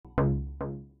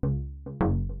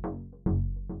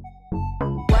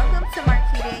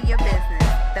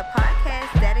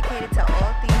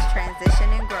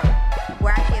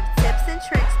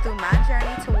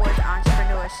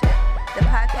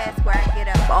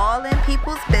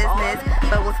people's business,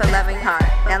 but with a loving heart.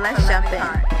 Now let's jump in.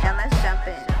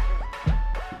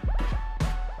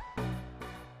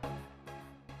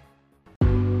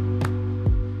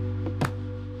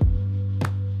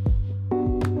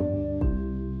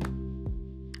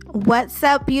 What's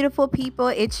up, beautiful people?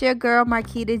 It's your girl,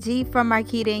 Marquita G from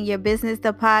Marquita and Your Business,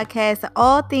 the podcast,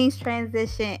 all things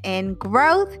transition and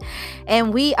growth.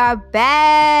 And we are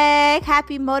back.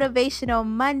 Happy Motivational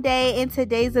Monday. And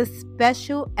today's a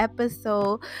special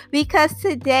episode because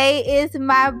today is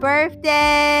my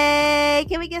birthday.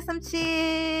 Can we get some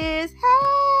cheers?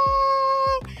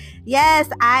 Hey! Yes,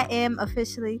 I am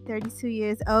officially 32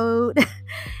 years old.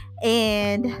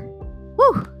 And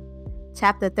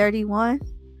chapter 31.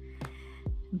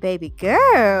 Baby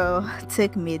girl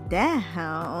took me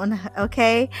down.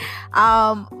 Okay.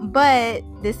 But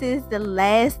this is the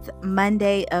last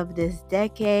Monday of this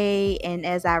decade. And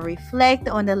as I reflect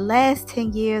on the last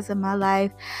 10 years of my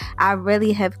life, I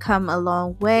really have come a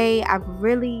long way. I've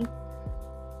really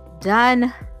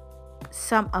done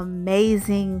some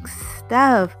amazing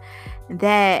stuff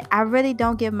that I really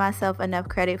don't give myself enough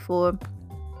credit for.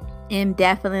 And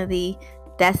definitely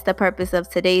that's the purpose of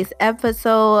today's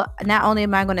episode. Not only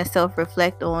am I going to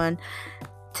self-reflect on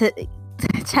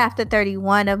chapter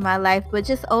 31 of my life, but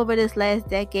just over this last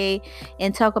decade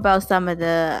and talk about some of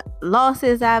the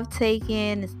losses I've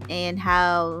taken and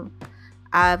how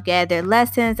I've gathered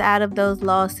lessons out of those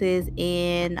losses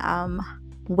and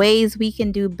ways we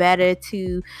can do better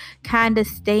to kind of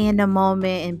stay in the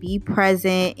moment and be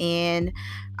present and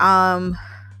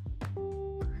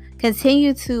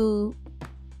continue to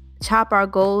chop our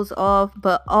goals off,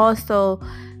 but also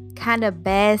kind of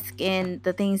bask in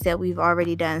the things that we've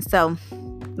already done. So,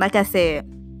 like I said,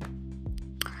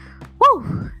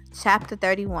 chapter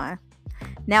 31.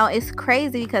 Now it's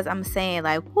crazy because I'm saying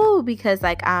because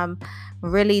I'm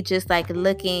really just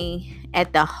looking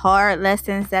at the hard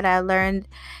lessons that I learned.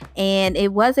 And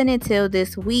it wasn't until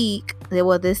this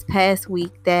past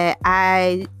week that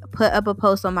I put up a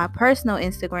post on my personal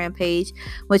Instagram page,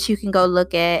 which you can go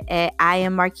look at I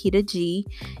am Marquita G.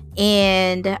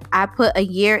 And I put a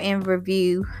year in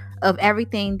review of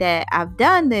everything that I've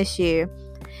done this year.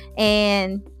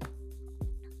 And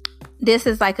this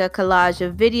is like a collage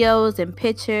of videos and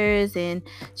pictures and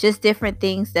just different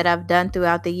things that I've done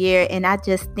throughout the year. And I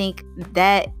just think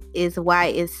that is why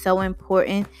it's so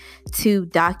important to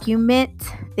document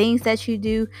things that you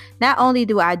do. Not only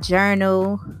do I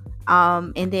journal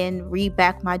and then read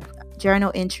back my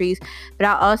journal entries, but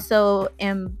I also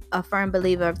am a firm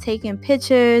believer of taking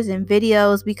pictures and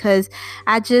videos because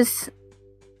I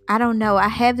don't know, I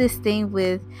have this thing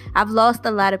with, I've lost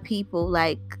a lot of people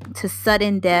to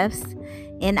sudden deaths,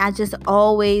 and I just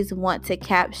always want to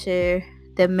capture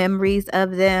the memories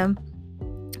of them.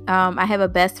 I have a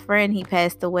best friend, he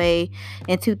passed away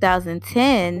in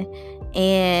 2010,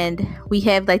 and we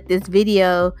have this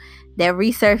video that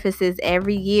resurfaces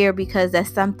every year because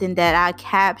that's something that I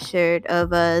captured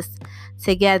of us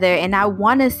together. And I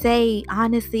want to say,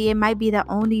 honestly, it might be the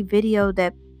only video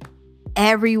that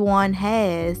everyone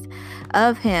has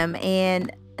of him.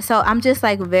 And so I'm just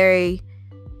very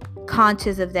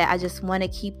conscious of that. I just want to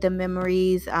keep the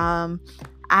memories.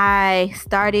 I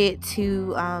started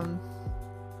to,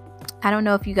 I don't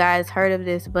know if you guys heard of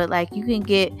this, but you can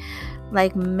get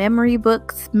memory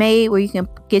books made where you can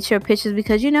get your pictures,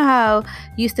 because you know how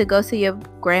you used to go to your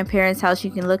grandparents' house, you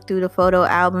can look through the photo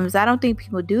albums. I don't think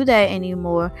people do that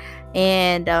anymore.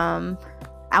 And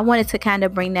I wanted to kind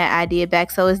of bring that idea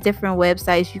back. So it's different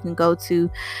websites you can go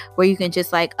to where you can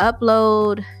just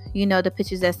upload, the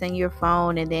pictures that's in your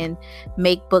phone and then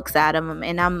make books out of them.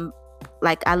 And I'm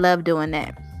I love doing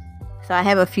that. So I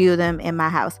have a few of them in my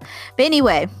house. But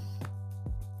anyway,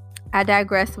 I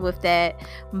digress with that.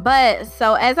 But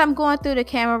so as I'm going through the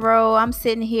camera roll, I'm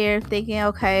sitting here thinking,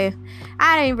 okay,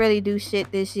 I didn't really do shit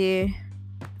this year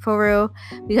for real,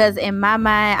 because in my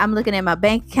mind, I'm looking at my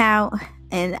bank account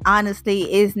and honestly,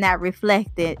 it's not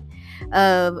reflected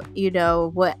of,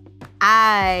 what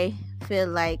I feel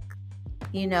like,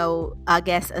 I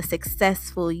guess a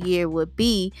successful year would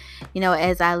be,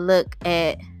 as I look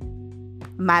at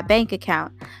my bank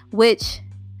account, which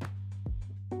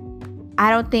I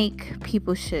don't think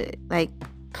people should.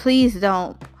 Please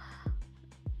don't.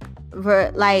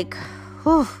 What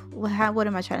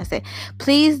am I trying to say?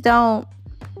 Please don't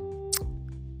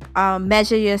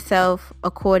measure yourself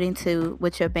according to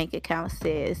what your bank account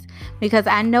says, because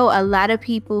I know a lot of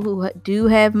people who do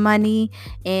have money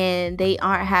and they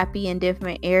aren't happy in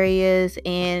different areas,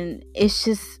 and it's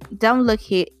just don't look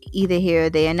here either here or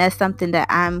there, and that's something that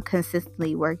I'm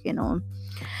consistently working on.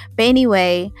 But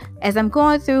anyway, as I'm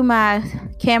going through my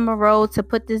camera roll to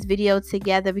put this video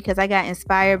together, because I got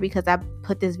inspired because I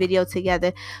put this video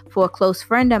together for a close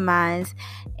friend of mine's,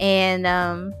 and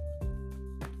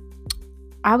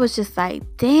I was just like,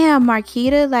 damn,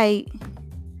 Marquita, like,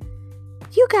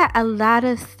 you got a lot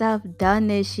of stuff done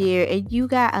this year and you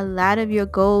got a lot of your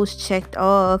goals checked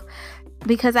off.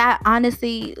 Because I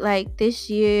honestly, like, this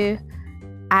year,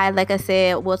 like I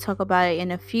said, we'll talk about it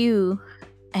in a few,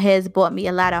 has brought me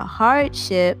a lot of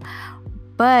hardship,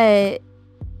 but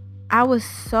I was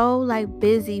so like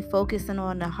busy focusing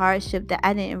on the hardship that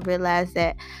I didn't realize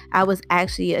that I was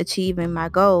actually achieving my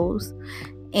goals.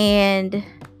 And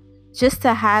just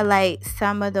to highlight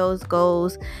some of those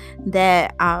goals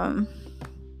that I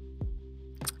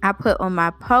put on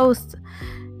my post,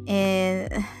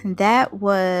 and that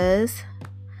was,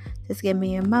 just give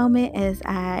me a moment as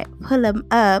I pull them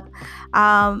up.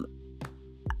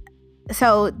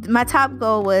 So my top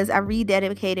goal was I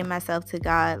rededicated myself to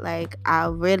God. Like, I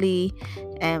really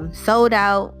am sold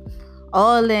out,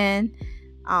 all in,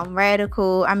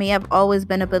 radical. I mean, I've always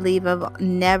been a believer. I've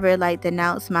never like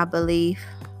denounced my belief,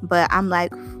 but I'm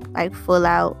like full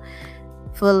out,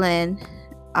 full in,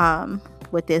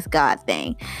 with this God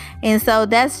thing. And so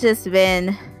that's just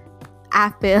been,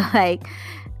 I feel like,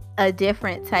 a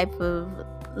different type of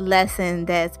lesson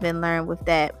that's been learned with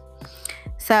that.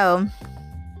 So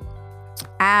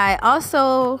I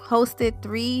also hosted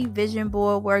 3 vision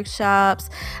board workshops.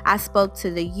 I spoke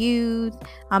to the youth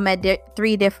at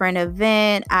 3 different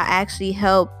events. I actually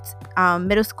helped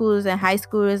middle schoolers and high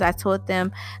schoolers. I taught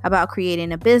them about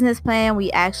creating a business plan.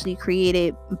 We actually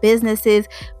created businesses,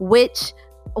 which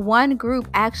one group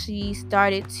actually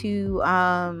started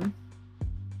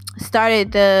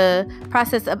the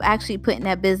process of actually putting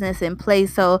that business in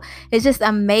place. So it's just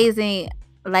amazing,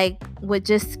 like, with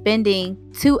just spending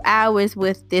 2 hours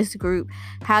with this group,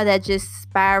 how that just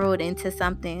spiraled into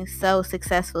something so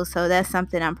successful. So that's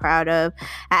something I'm proud of.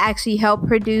 I actually helped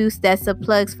produce That's the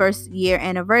Plug's first year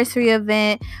anniversary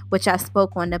event, which I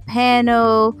spoke on the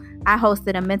panel. I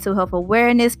hosted a mental health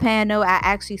awareness panel. I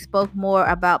actually spoke more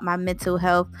about my mental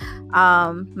health,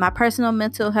 my personal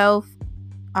mental health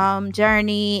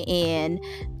journey, and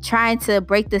trying to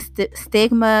break the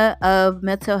stigma of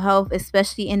mental health,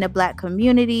 especially in the Black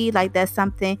community. Like, that's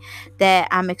something that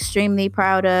I'm extremely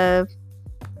proud of.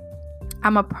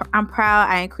 I'm proud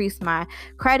I increased my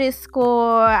credit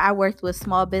score. I worked with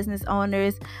small business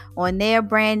owners on their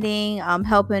branding,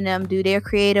 helping them do their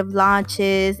creative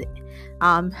launches,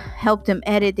 help them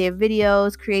edit their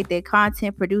videos, create their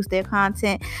content, produce their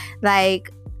content.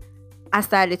 Like, I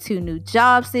started 2 new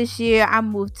jobs this year. I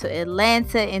moved to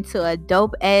Atlanta into a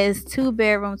dope ass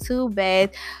 2-bedroom,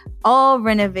 2-bath, all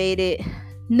renovated,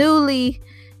 newly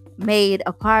made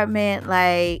apartment.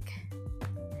 Like,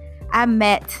 I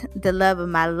met the love of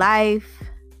my life.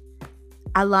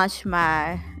 I launched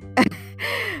my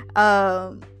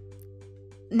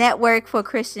network for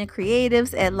Christian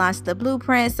creatives at Launch the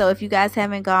Blueprint. So if you guys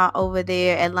haven't gone over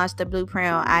there at Launch the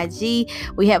Blueprint on IG,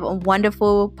 we have a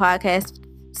wonderful podcast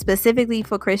specifically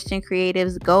for Christian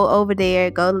creatives. Go over there,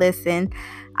 go listen.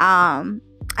 I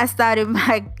started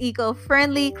my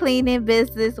eco-friendly cleaning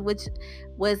business, which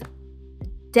was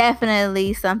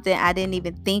definitely something I didn't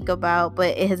even think about,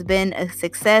 but it has been a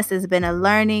success. It's been a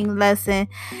learning lesson,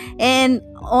 and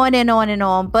on and on and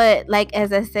on. But like,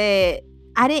 as I said,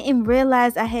 I didn't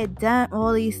realize I had done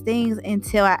all these things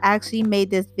until I actually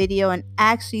made this video and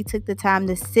actually took the time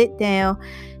to sit down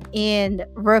and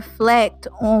reflect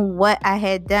on what I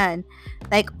had done.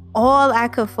 Like, all I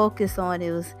could focus on,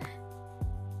 it was,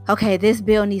 okay, this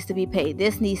bill needs to be paid,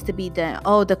 this needs to be done,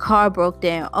 oh, the car broke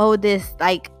down, oh, this.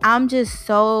 Like, I've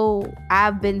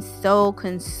been so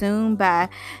consumed by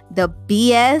the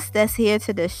BS that's here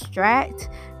to distract,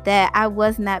 that I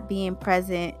was not being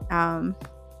present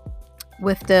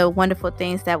with the wonderful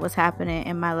things that was happening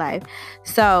in my life.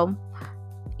 So,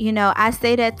 I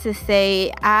say that to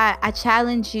say, I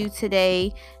challenge you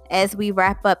today as we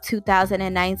wrap up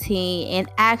 2019 and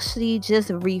actually just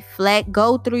reflect,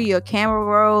 go through your camera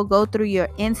roll, go through your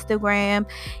Instagram,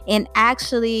 and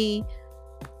actually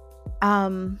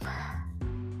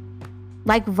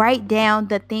write down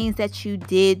the things that you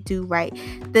did do right,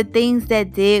 the things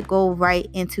that did go right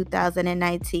in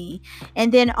 2019,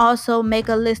 and then also make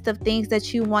a list of things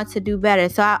that you want to do better.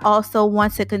 So I also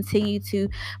want to continue to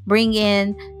bring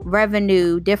in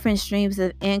revenue, different streams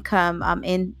of income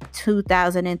in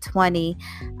 2020.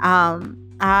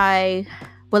 I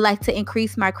would like to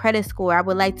increase my credit score. I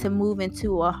would like to move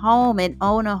into a home and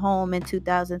own a home in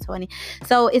 2020.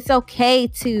 So it's okay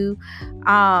to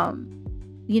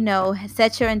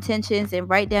set your intentions and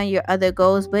write down your other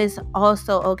goals, but it's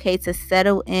also okay to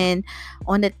settle in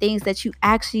on the things that you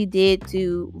actually did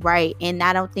do right. And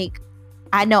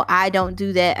I know I don't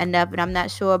do that enough, and I'm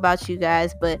not sure about you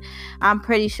guys, but I'm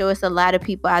pretty sure it's a lot of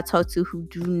people I talk to who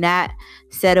do not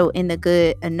settle in the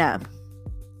good enough.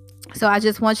 So I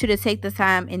just want you to take the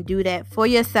time and do that for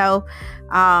yourself,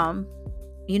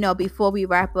 before we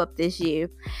wrap up this year.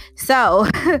 So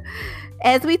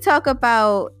as we talk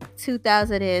about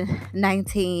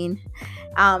 2019,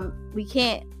 we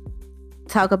can't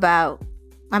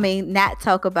not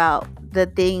talk about the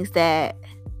things that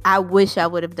I wish I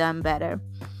would have done better.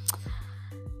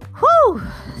 Whew.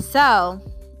 So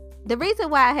the reason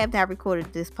why I have not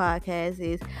recorded this podcast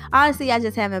is, honestly, I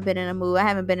just haven't been in a mood. I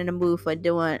haven't been in a mood for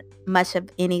doing much of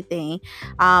anything.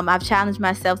 I've challenged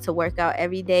myself to work out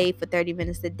every day for 30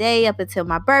 minutes a day up until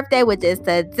my birthday, which is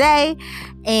today.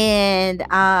 And,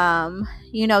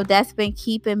 that's been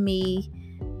keeping me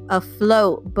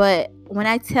afloat. But when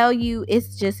I tell you,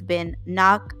 it's just been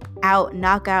knockout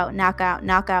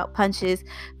punches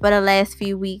for the last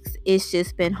few weeks. It's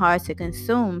just been hard to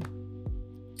consume.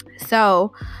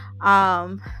 So,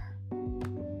 on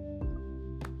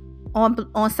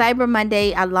Cyber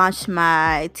Monday, I launched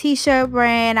my t-shirt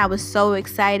brand. I was so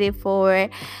excited for it,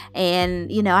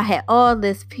 and I had all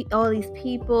these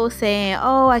people saying,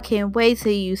 "Oh, I can't wait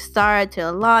till you start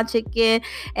to launch again,"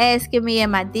 asking me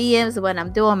in my DMs when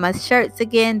I'm doing my shirts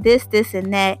again, this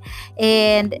and that.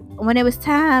 And when it was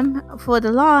time for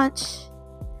the launch,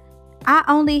 I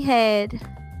only had,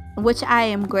 which I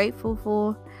am grateful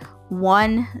for,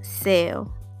 one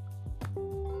sale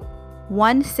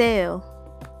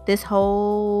this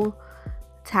whole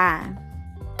time.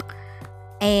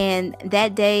 And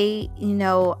that day,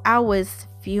 I was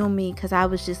fuming because I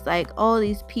was just like, all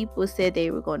these people said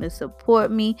they were going to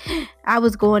support me. I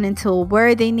was going into a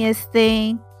worthiness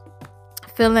thing,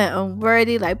 feeling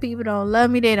unworthy, like people don't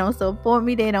love me, they don't support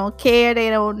me, they don't care,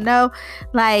 they don't know,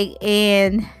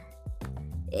 and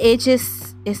it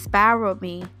spiraled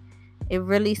me. It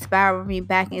really spiraled me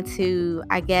back into,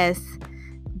 I guess,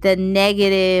 the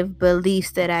negative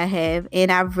beliefs that I have.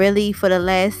 And I really, for the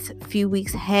last few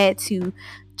weeks, had to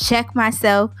check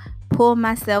myself, pull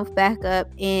myself back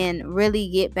up, and really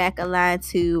get back aligned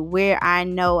to where I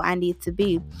know I need to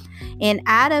be. And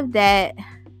out of that,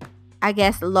 I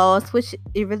guess, loss, which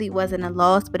it really wasn't a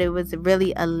loss, but it was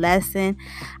really a lesson,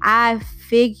 I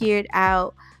figured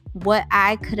out what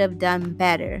I could have done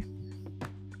better.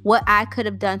 What I could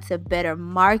have done to better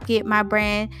market my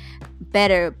brand,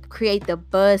 better create the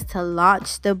buzz to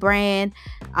launch the brand,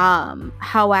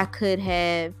 how I could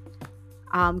have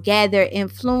gathered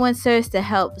influencers to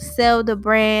help sell the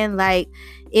brand.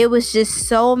 It was just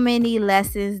so many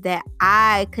lessons that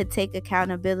I could take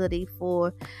accountability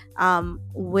for,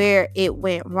 where it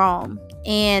went wrong.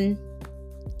 And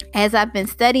as I've been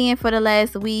studying for the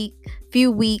last few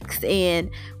weeks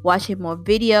and watching more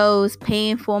videos,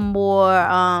 paying for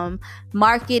more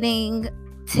marketing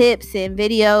tips and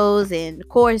videos and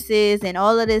courses and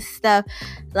all of this stuff,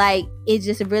 it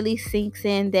just really sinks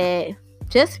in that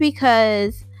just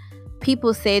because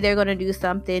people say they're going to do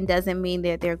something doesn't mean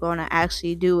that they're going to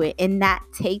actually do it, and not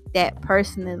take that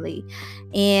personally.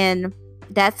 And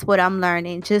that's what I'm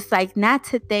learning, just not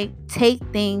to take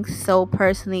things so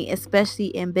personally, especially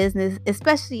in business,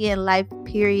 especially in life,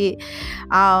 period.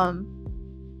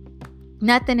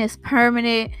 Nothing is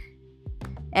permanent,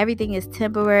 everything is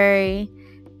temporary,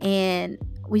 and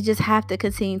we just have to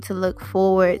continue to look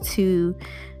forward to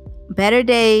better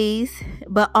days,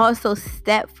 but also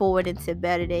step forward into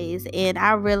better days. And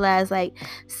I realized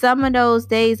some of those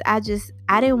days I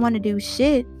didn't want to do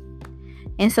shit,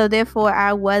 and so therefore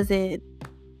I wasn't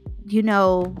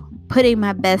putting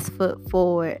my best foot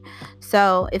forward.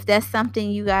 So if that's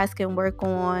something you guys can work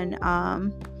on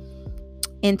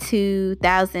in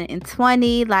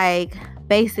 2020,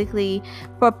 basically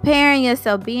preparing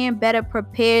yourself, being better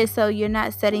prepared so you're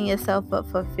not setting yourself up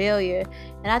for failure.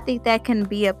 And I think that can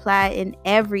be applied in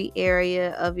every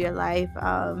area of your life.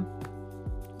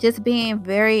 Just being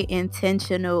very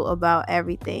intentional about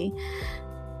everything.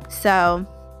 So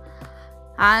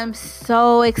I'm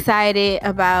so excited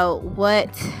about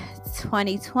what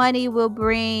 2020 will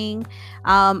bring.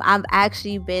 I've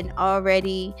actually been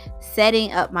already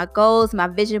setting up my goals. My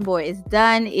vision board is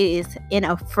done. It is in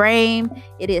a frame.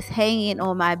 It is hanging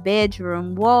on my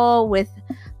bedroom wall with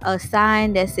a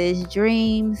sign that says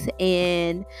dreams.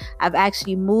 And I've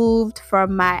actually moved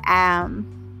from my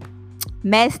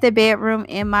master bedroom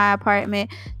in my apartment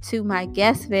to my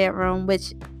guest bedroom,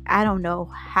 which I don't know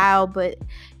how, but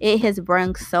it has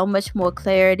brought so much more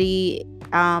clarity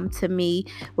to me.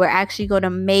 We're actually going to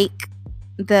make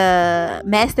the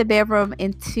master bedroom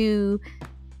into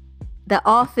the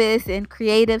office and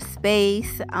creative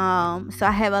space. So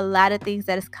I have a lot of things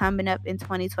that is coming up in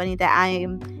 2020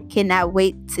 that cannot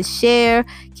wait to share.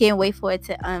 Can't wait for it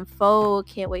to unfold.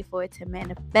 Can't wait for it to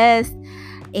manifest.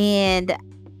 And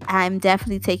I'm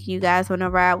definitely taking you guys on a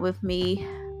ride with me.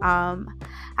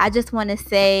 I just want to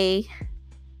say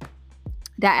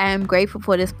that I am grateful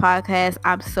for this podcast.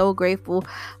 I'm so grateful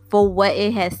for what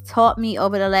it has taught me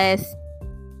over the last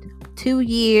 2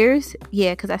 years.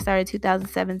 Yeah, because I started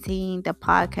 2017, the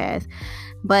podcast.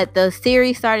 But the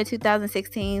series started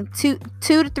 2016, 2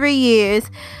 to 3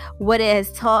 years. What it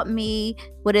has taught me,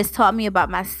 what it's taught me about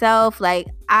myself. Like,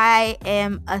 I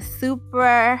am a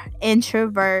super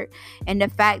introvert, and the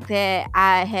fact that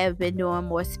I have been doing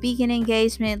more speaking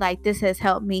engagement, like, this has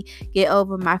helped me get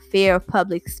over my fear of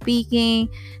public speaking.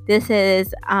 This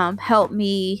has helped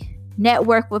me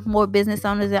network with more business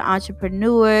owners and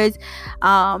entrepreneurs,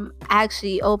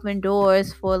 actually open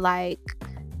doors for like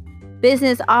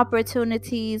business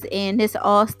opportunities. And this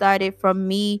all started from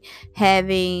me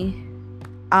having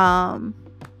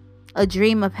a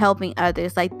dream of helping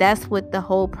others. Like, that's what the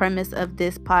whole premise of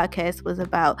this podcast was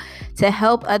about, to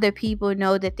help other people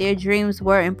know that their dreams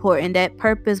were important, that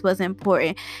purpose was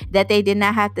important, that they did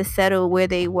not have to settle where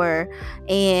they were.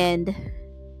 And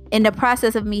in the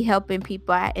process of me helping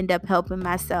people, I end up helping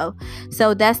myself.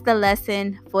 So that's the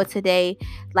lesson for today.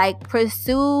 Like,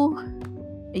 pursue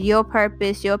your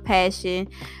purpose, your passion,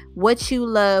 what you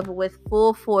love with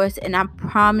full force, and I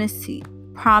promise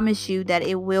you that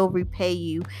it will repay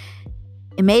you.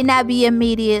 It may not be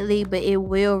immediately, but it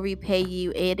will repay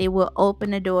you, and it will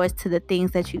open the doors to the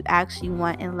things that you actually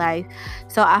want in life.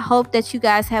 So I hope that you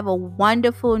guys have a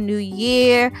wonderful new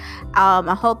year.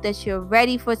 I hope that you're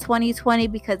ready for 2020,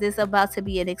 because it's about to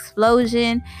be an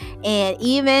explosion. And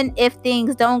even if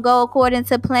things don't go according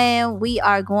to plan, we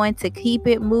are going to keep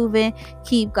it moving,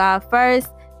 keep God first,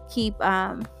 keep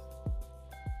our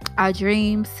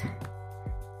dreams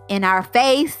in our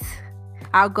face,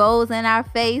 our goals in our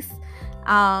face.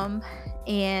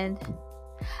 And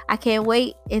I can't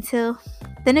wait until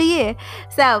the new year.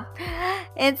 So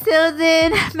until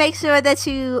then, make sure that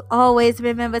you always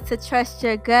remember to trust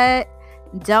your gut.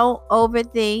 Don't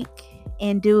overthink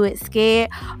and do it scared.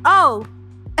 Oh,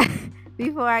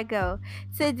 before I go,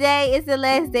 today is the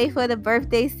last day for the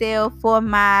birthday sale for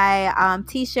my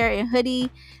t-shirt and hoodie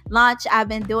launch. I've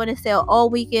been doing a sale all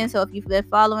weekend, so if you've been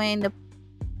following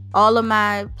all of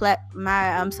my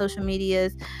social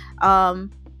medias,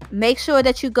 make sure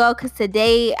that you go, because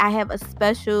today I have a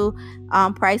special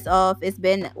price off. It's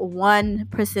been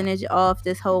 1% off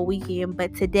this whole weekend,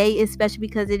 but today is special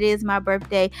because it is my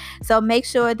birthday. So make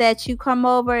sure that you come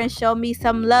over and show me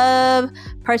some love.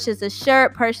 Purchase a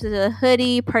shirt, purchase a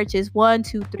hoodie, purchase 1,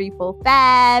 2, 3, 4,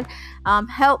 5.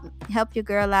 Help your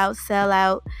girl out, sell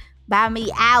out, buy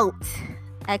me out.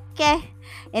 Okay.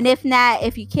 And if not,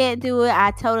 if you can't do it,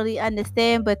 I totally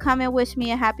understand. But come and wish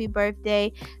me a happy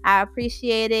birthday. I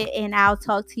appreciate it. And I'll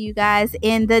talk to you guys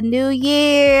in the new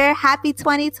year. Happy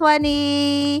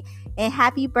 2020. And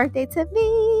happy birthday to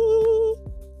me.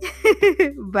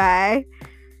 Bye.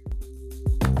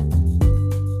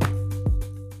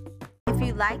 If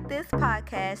you like this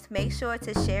podcast, make sure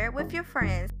to share it with your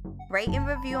friends. Rate and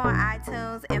review on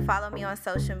iTunes, and follow me on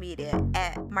social media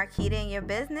at Marquita in Your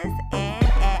Business and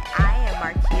at I am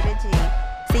Marquita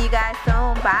G. See you guys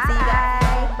soon.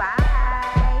 Bye.